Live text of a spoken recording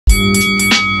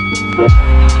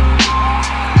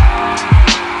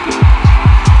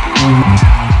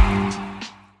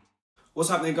What's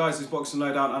happening, guys? It's Boxing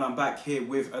Lowdown and I'm back here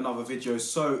with another video.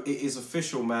 So it is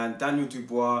official, man. Daniel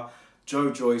Dubois,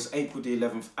 Joyce, April the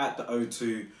 11th at the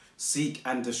O2. Seek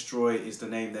and Destroy is the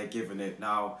name they're giving it.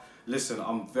 Now, listen,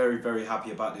 I'm very, very happy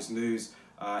about this news.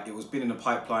 It was been in the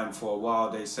pipeline for a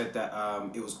while. They said that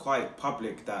it was quite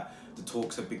public that the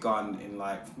talks had begun in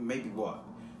like maybe what,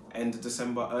 end of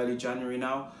December, early January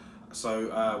now.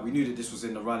 So we knew that this was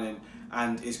in the running,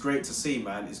 and it's great to see,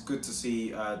 man. It's good to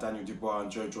see Daniel Dubois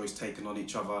and Joyce taking on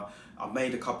each other. I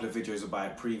made a couple of videos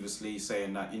about it previously,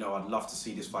 saying that, you know, I'd love to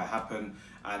see this fight happen,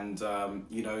 and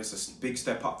you know, it's a big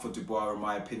step up for Dubois in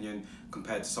my opinion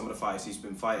compared to some of the fights he's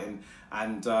been fighting,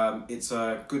 and it's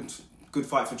a good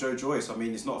fight for Joyce. I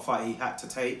mean, it's not a fight he had to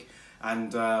take.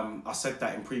 And I said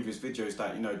that in previous videos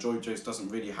that, you know, Joyce doesn't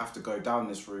really have to go down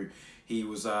this route. He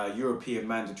was a European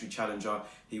mandatory challenger.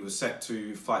 He was set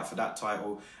to fight for that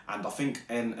title. And I think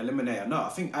an eliminator, no, I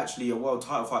think actually a world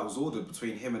title fight was ordered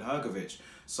between him and Hrgovic.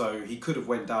 So he could have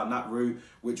went down that route,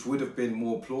 which would have been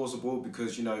more plausible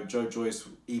because, you know, Joyce,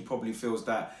 he probably feels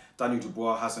that Daniel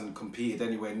Dubois hasn't competed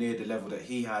anywhere near the level that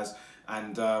he has.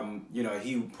 And, you know,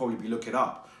 he would probably be looking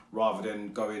up rather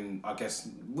than going, I guess,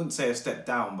 wouldn't say a step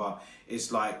down, but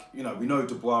it's like, you know, we know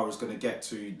Dubois is going to get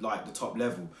to like the top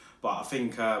level, but I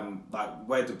think like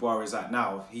where Dubois is at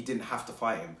now, he didn't have to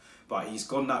fight him, but he's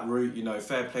gone that route, you know,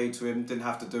 fair play to him, didn't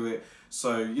have to do it.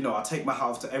 So, you know, I take my hat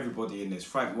off to everybody in this.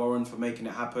 Frank Warren for making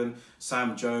it happen,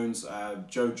 Sam Jones,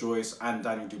 Joyce and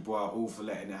Daniel Dubois all for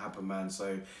letting it happen, man.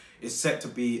 So it's set to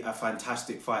be a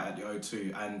fantastic fight at the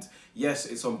O2, and yes,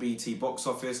 it's on BT box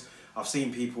office. I've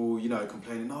seen people, you know,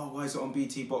 complaining, oh, why is it on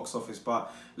BT box office? But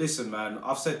listen, man,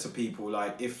 I've said to people,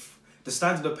 like, if the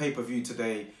standard of pay-per-view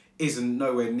today isn't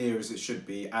nowhere near as it should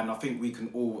be, and I think we can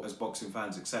all, as boxing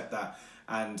fans, accept that.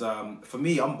 And for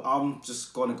me, I'm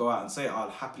just going to go out and say it. I'll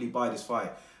happily buy this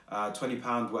fight.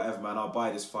 £20, whatever, man, I'll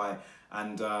buy this fight.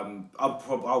 And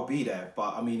I'll be there.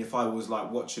 But, I mean, if I was,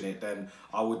 like, watching it, then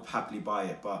I would happily buy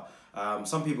it. But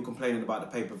some people complaining about the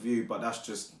pay-per-view, but that's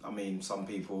just, I mean, some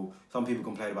people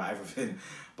complain about everything.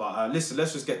 But listen,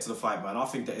 let's just get to the fight, man. I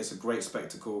think that it's a great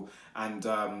spectacle, and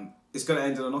it's going to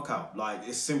end in a knockout. Like,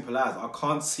 it's simple as. I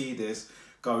can't see this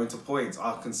going to points.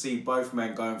 I can see both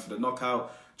men going for the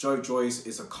knockout. Joyce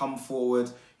is a come forward,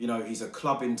 you know, he's a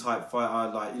clubbing type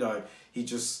fighter, like, you know, he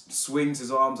just swings his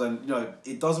arms, and, you know,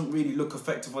 it doesn't really look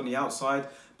effective on the outside,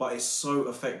 but it's so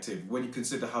effective when you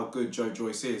consider how good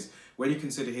Joyce is, when you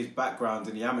consider his background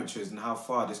in the amateurs and how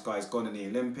far this guy's gone in the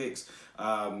Olympics,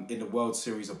 in the World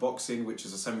Series of Boxing, which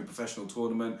is a semi-professional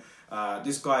tournament.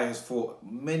 This guy has fought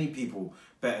many people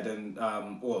better than,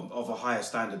 or of a higher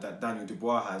standard that Daniel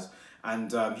Dubois has.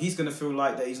 And he's going to feel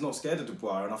like that he's not scared of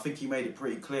Dubois. And I think he made it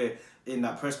pretty clear in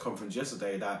that press conference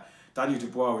yesterday that Daniel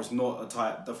Dubois is not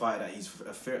the fighter that he's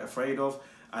afraid of.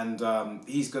 And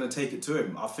he's going to take it to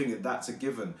him. I think that that's a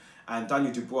given. And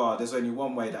Daniel Dubois, there's only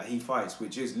one way that he fights,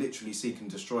 which is literally seek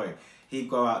and destroy. He'd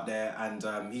go out there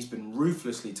and he's been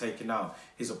ruthlessly taking out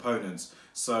his opponents.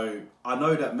 So I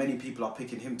know that many people are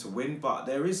picking him to win, but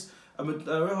there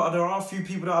are a few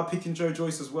people that are picking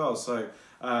Joyce as well. So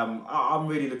I'm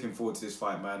really looking forward to this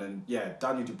fight, man. And yeah,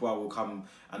 Daniel Dubois will come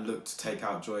and look to take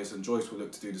out Joyce, and Joyce will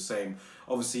look to do the same.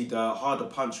 Obviously, the harder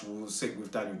punch will sit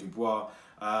with Daniel Dubois.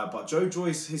 But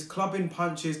Joyce, his clubbing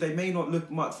punches, they may not look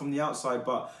much from the outside,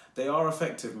 but they are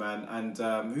effective, man. And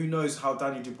who knows how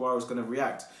Daniel Dubois is going to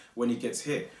react when he gets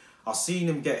hit. I've seen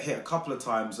him get hit a couple of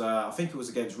times. I think it was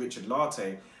against Richard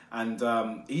Latte. And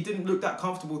he didn't look that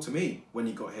comfortable to me when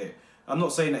he got hit. I'm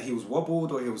not saying that he was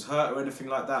wobbled or he was hurt or anything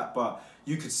like that, but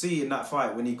you could see in that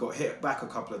fight when he got hit back a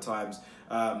couple of times,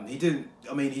 he didn't,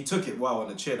 I mean, he took it well on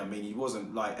the chin. I mean, he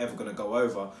wasn't like ever going to go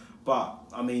over, but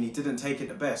I mean, he didn't take it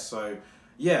the best. So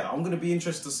yeah, I'm going to be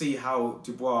interested to see how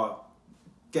Dubois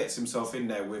gets himself in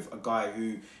there with a guy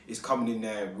who is coming in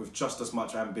there with just as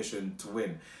much ambition to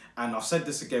win. And I've said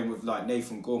this again with like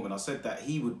Nathan Gorman. I said that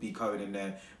he would be going in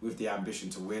there with the ambition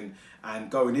to win. And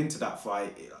going into that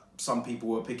fight, some people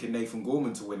were picking Nathan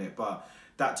Gorman to win it, but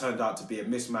that turned out to be a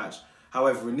mismatch.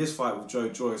 However, in this fight with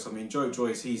Joyce, I mean,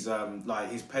 Joyce, he's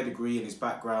like his pedigree and his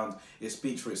background, it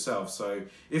speaks for itself. So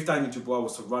if Daniel Dubois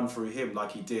was to run through him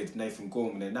like he did Nathan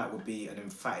Gorman, then that would be an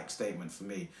emphatic statement for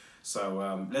me.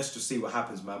 So let's just see what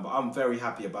happens, man. But I'm very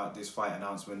happy about this fight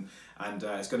announcement, and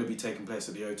it's going to be taking place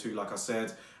at the O2, like I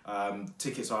said.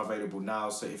 Tickets are available now,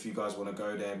 so if you guys want to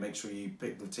go there, make sure you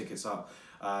pick the tickets up.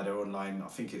 They're online. I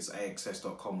think it's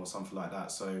axs.com or something like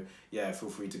that. So yeah, feel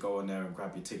free to go on there and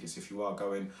grab your tickets if you are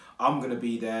going. I'm going to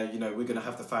be there. You know, we're going to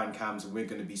have the fan cams and we're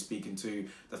going to be speaking to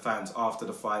the fans after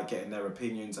the fight, getting their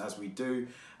opinions as we do.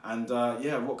 And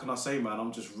yeah, what can I say, man?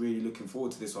 I'm just really looking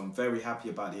forward to this. I'm very happy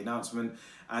about the announcement.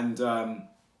 And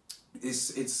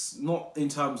it's not in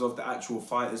terms of the actual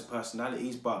fighters'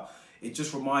 personalities, but it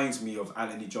just reminds me of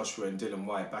Anthony Joshua and Dillian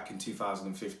Whyte back in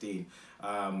 2015.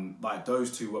 Like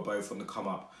those two were both on the come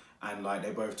up, and like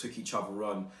they both took each other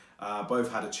on.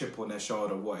 Both had a chip on their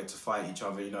shoulder, wanted to fight each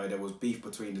other. You know, there was beef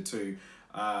between the two.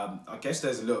 I guess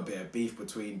there's a little bit of beef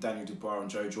between Daniel Dubois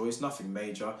and Joyce, nothing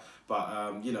major,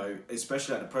 but you know,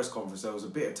 especially at the press conference, there was a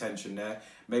bit of tension there.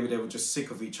 Maybe they were just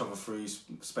sick of each other through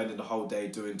spending the whole day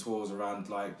doing tours around,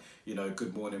 like, you know,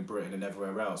 Good Morning Britain and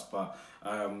everywhere else. But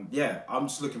yeah, I'm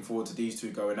just looking forward to these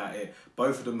two going at it.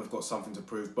 Both of them have got something to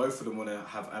prove. Both of them want to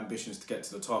have ambitions to get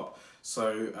to the top.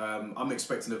 So I'm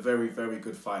expecting a very, very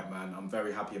good fight, man. I'm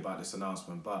very happy about this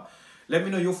announcement. But let me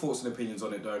know your thoughts and opinions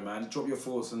on it though, man. Drop your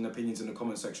thoughts and opinions in the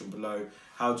comment section below.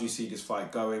 How do you see this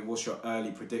fight going? What's your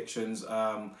early predictions?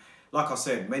 Like I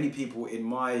said, many people in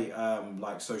my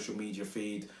like social media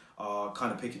feed are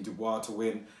kind of picking Dubois to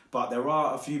win, but there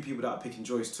are a few people that are picking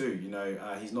Joyce too. You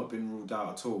know, he's not been ruled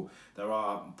out at all. There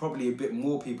are probably a bit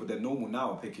more people than normal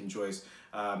now are picking Joyce.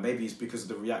 Maybe it's because of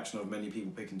the reaction of many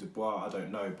people picking Dubois, I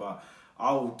don't know, but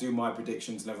I'll do my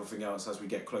predictions and everything else as we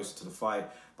get closer to the fight.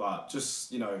 But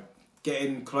just, you know,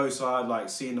 getting closer, like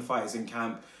seeing the fighters in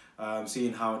camp,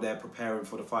 seeing how they're preparing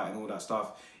for the fight and all that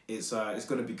stuff, it's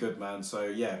going to be good, man. So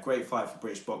yeah, great fight for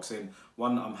British boxing,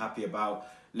 one that I'm happy about.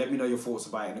 Let me know your thoughts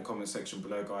about it in the comment section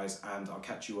below, guys, and I'll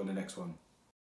catch you on the next one.